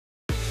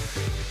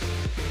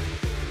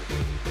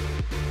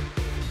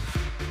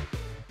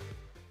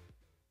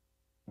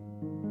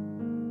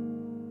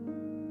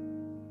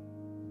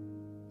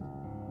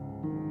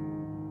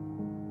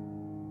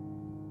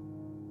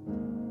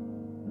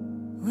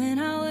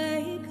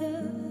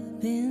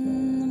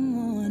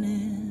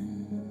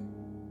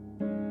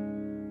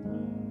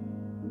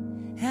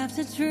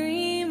after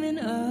dreaming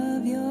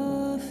of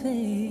your face.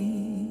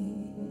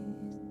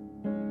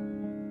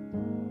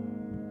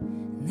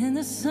 And then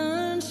the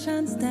sun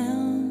shines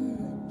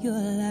down your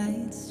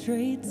light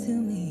straight to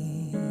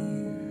me.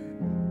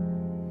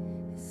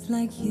 It's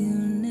like you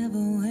never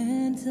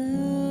went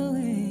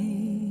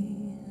away.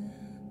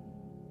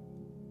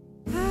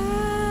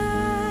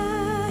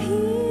 I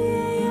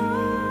hear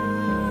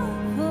your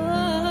voice,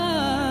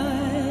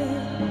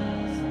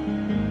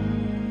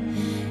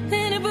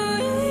 and it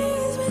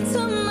brings me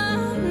to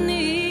my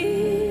knees.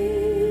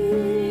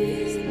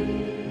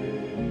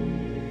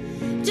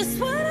 Just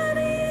what I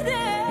needed.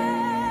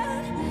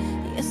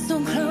 You're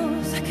so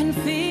close, I can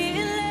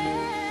feel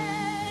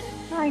it.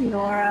 Hi,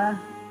 Nora.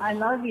 I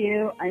love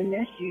you. I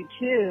miss you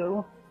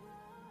too.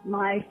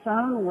 My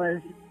phone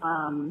was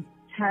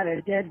had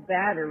a dead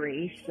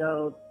battery,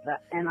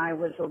 and I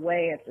was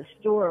away at the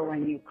store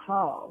when you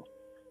called.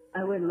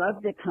 I would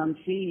love to come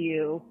see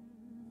you.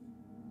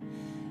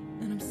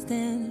 And I'm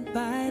standing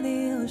by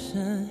the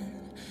ocean,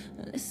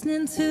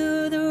 listening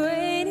to the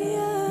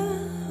radio.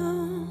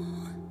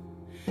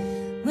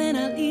 When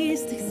I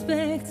least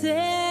expect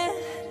it,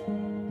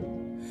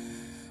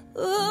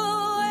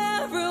 ooh,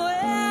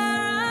 everywhere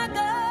I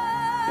go,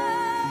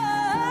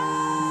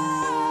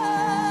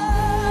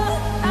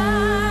 I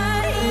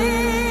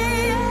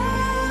hear your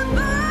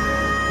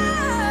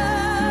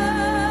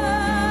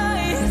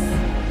voice,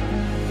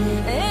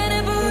 and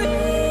it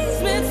brings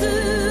me to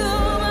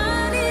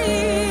my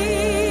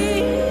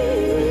knees.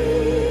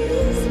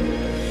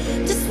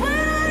 Just when I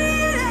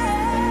need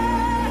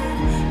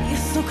it,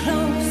 you're so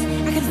close,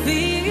 I can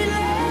feel it.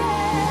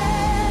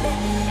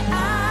 I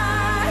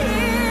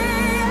hear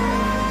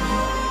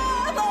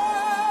your voice.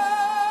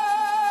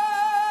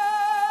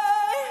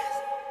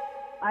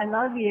 I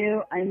love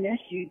you. I miss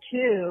you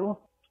too.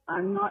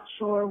 I'm not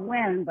sure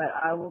when, but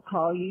I will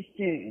call you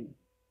soon.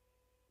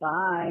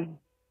 Bye.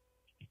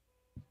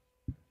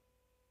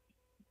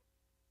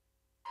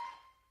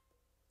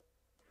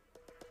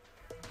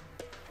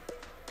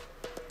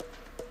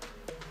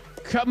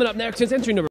 Coming up next is entry number